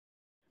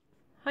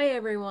Hi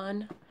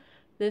everyone,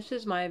 this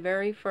is my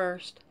very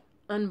first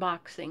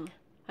unboxing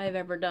I've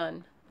ever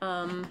done.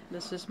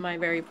 This is my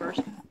very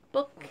first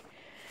book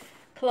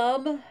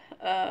club,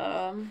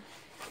 my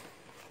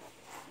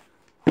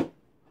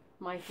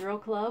Thrill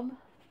Club,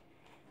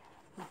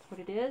 that's what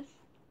it is.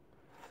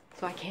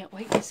 So I can't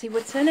wait to see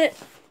what's in it.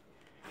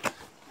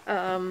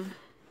 I'm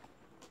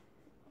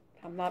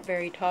not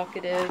very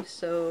talkative,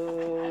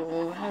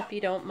 so hope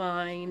you don't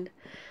mind.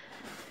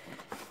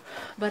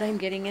 But I'm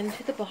getting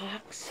into the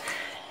box.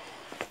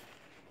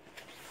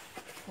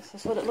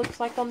 This is what it looks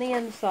like on the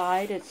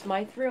inside. It's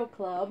my Thrill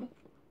Club.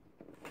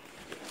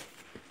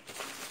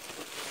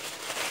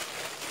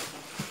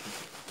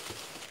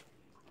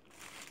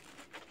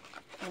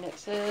 And it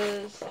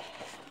says,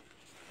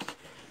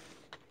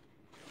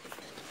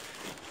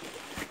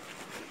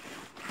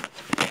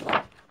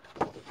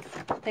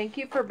 thank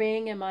you for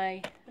being a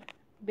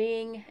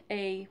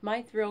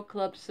My Thrill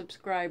Club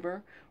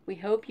subscriber. We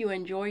hope you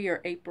enjoy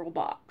your April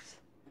box.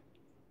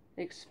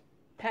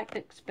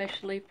 Packed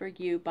especially for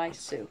you by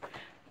Sue.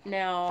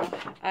 Now,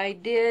 I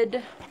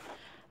did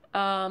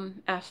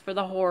ask for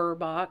the horror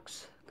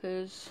box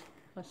because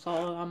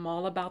I'm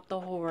all about the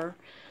horror.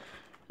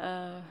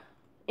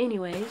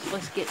 Anyways,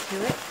 let's get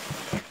to it.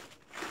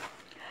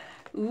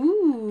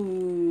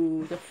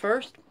 Ooh, the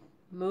first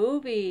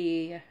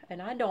movie,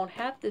 and I don't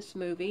have this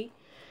movie,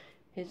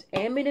 is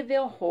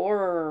Amityville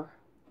Horror.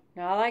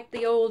 Now, I like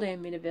the old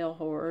Amityville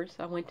Horrors.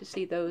 I went to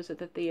see those at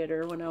the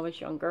theater when I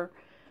was younger.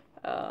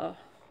 I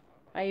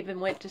even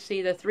went to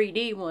see the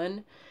 3D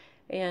one,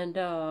 and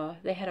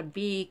they had a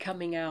bee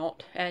coming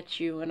out at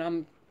you, and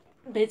I'm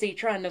busy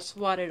trying to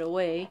swat it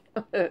away.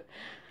 But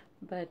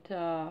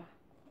I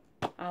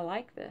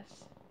like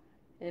this.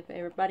 If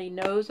everybody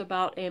knows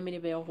about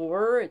Amityville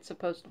Horror, it's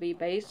supposed to be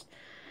based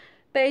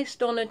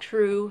on a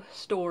true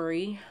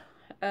story.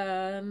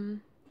 This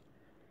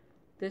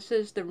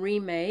is the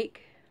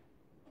remake.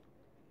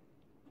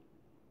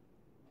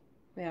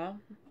 Yeah.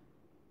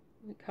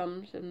 It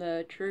comes in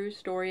the true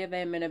story of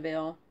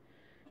Amityville.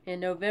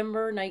 In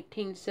November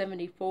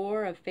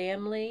 1974, a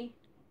family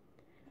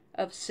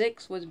of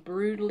 6 was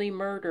brutally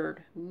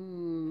murdered.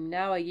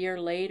 Now a year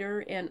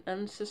later, an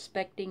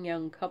unsuspecting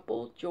young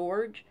couple,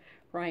 George,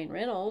 Ryan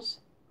Reynolds,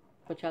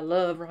 which I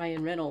love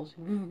Ryan Reynolds,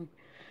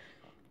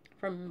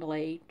 from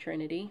Blade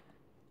Trinity,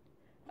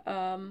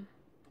 and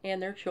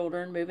their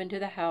children move into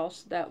the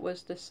house that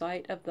was the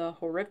site of the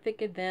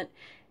horrific event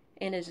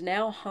and is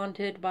now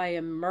haunted by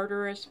a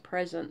murderous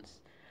presence.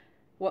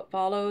 What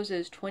follows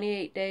is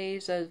 28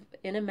 days of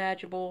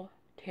unimaginable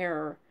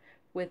terror,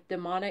 with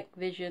demonic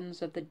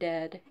visions of the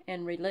dead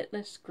and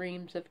relentless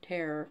screams of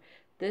terror.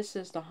 This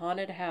is the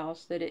haunted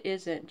house that it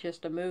isn't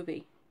just a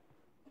movie.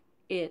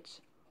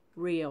 It's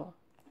real.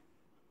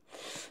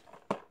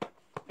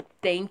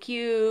 Thank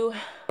you,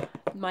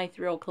 My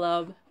Thrill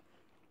Club.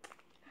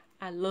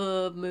 I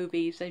love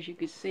movies, as you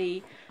can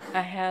see.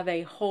 I have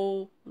a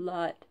whole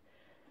lot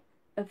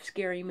of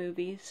scary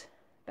movies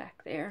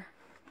back there.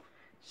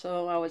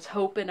 So I was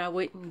hoping I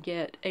wouldn't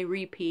get a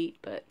repeat,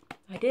 but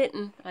I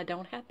didn't. I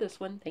don't have this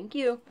one. Thank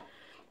you.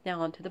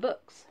 Now on to the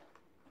books.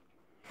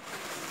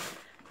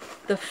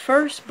 The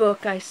first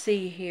book I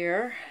see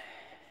here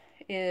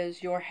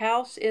is Your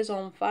House is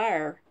on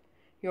Fire,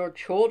 Your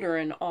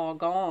Children All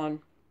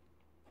Gone,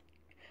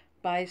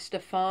 by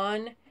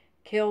Stefan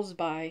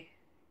Keysby.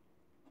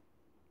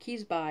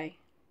 I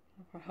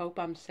hope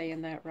I'm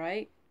saying that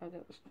right.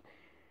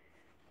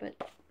 But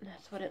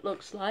that's what it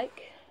looks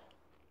like.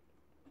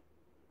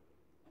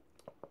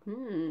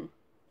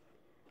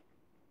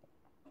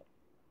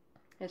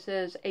 It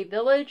says, a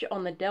village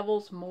on the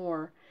Devil's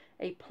Moor,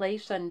 a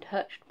place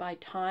untouched by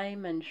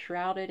time and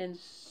shrouded in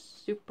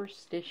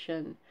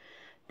superstition.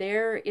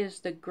 There is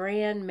the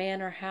grand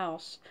manor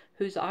house,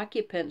 whose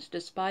occupants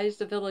despise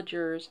the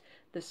villagers,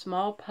 the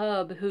small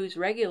pub whose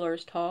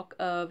regulars talk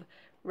of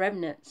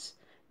revenants,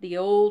 the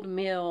old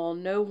mill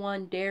no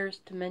one dares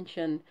to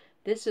mention.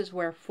 This is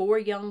where 4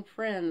 young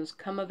friends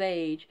come of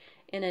age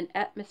in an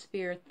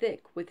atmosphere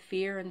thick with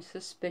fear and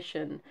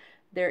suspicion.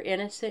 Their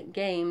innocent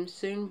games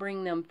soon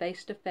bring them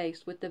face to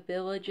face with the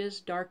village's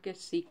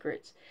darkest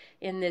secrets.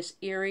 In this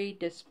eerie,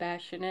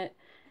 dispassionate,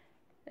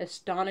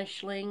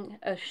 astonishingly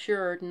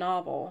assured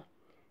novel,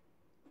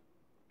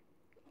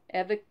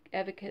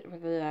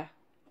 evocative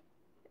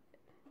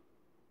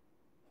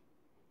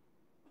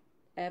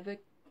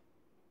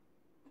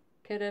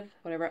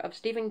of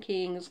Stephen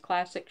King's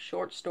classic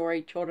short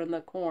story Children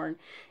of the Corn,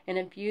 and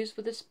infused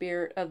with the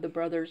spirit of the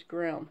Brothers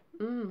Grimm.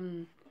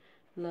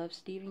 Love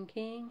Stephen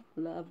King,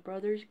 love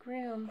Brothers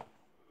Grimm.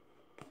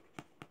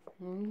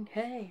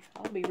 Okay,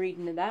 I'll be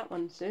reading that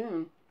one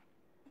soon.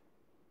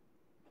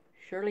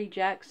 Shirley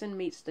Jackson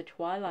meets the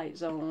Twilight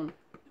Zone.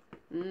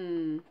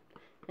 In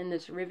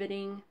this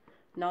riveting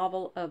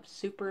novel of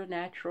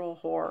supernatural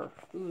horror.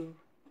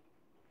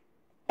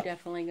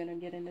 Definitely gonna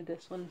get into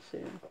this one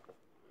soon.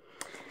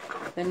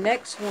 The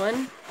next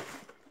one,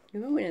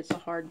 and it's a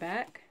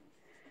hardback.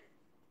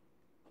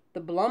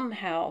 The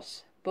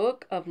Blumhouse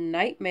Book of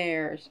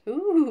Nightmares.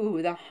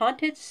 The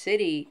Haunted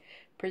City.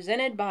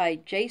 Presented by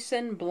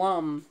Jason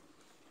Blum.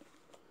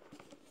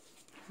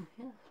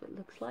 That's what it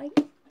looks like.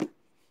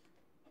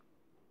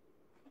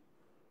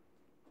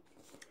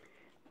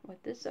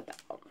 What this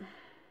about?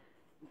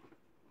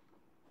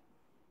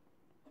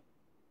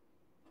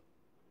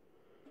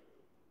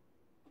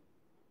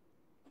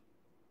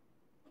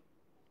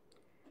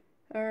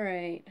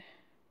 Alright.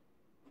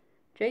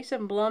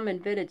 Jason Blum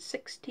invited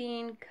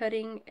 16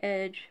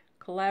 cutting-edge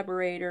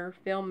collaborator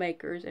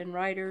filmmakers and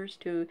writers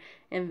to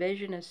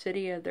envision a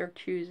city of their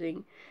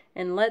choosing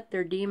and let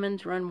their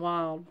demons run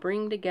wild.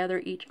 Bring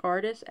together each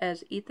artist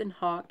as Ethan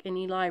Hawke and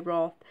Eli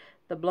Roth.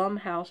 The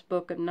Blumhouse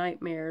Book of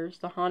Nightmares.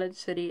 The haunted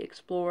city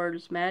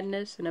explores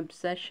madness and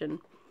obsession.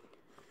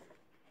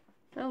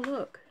 Oh,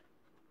 look.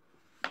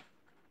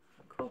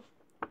 Cool.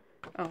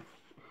 Oh.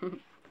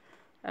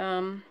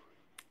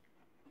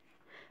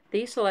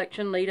 These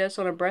selections lead us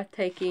on a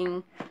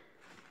breathtaking,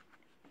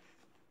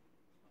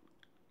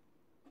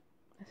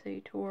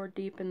 tour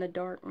deep in the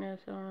darkness.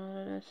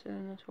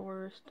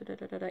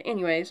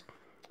 Anyways,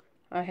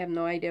 I have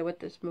no idea what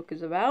this book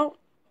is about,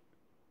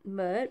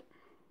 but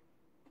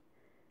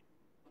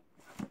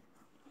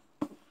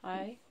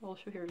I will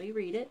surely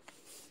read it.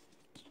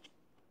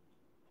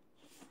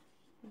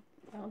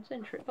 Sounds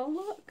interesting. Oh,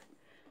 look.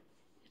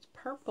 It's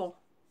purple.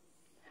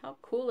 How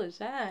cool is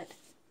that?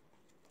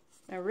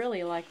 I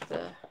really like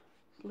the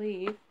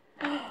sleeve.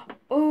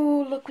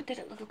 Oh, look what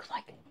it looks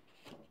like.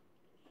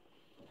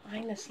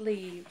 Behind the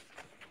sleeve.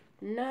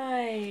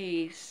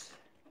 Nice.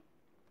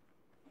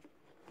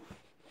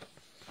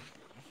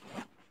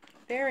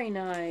 Very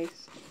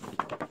nice.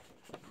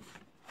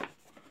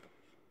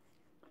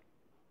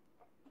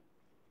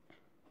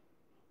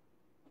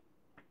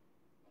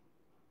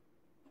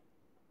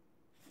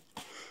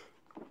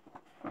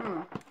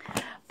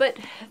 But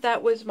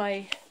that was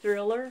my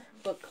thriller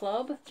book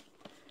club.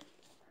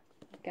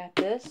 Got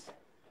this.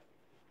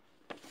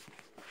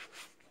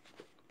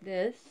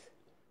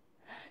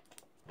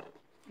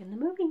 In the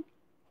movie.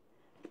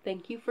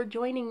 Thank you for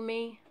joining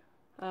me.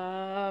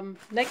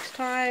 Next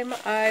time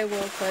I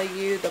will tell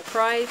you the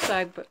price.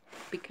 I've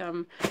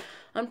become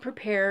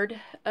unprepared.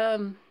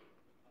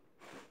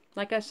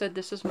 Like I said,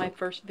 this is my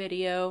first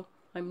video.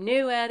 I'm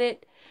new at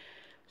it.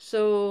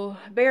 So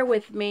bear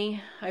with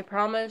me. I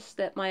promise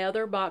that my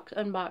other box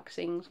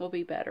unboxings will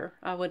be better.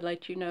 I would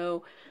let you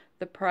know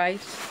the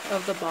price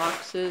of the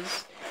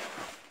boxes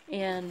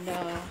and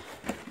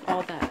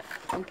all that.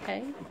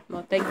 Okay?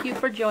 Well, thank you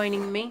for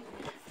joining me.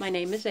 My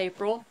name is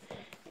April,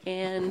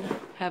 and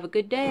have a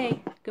good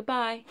day.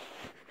 Goodbye.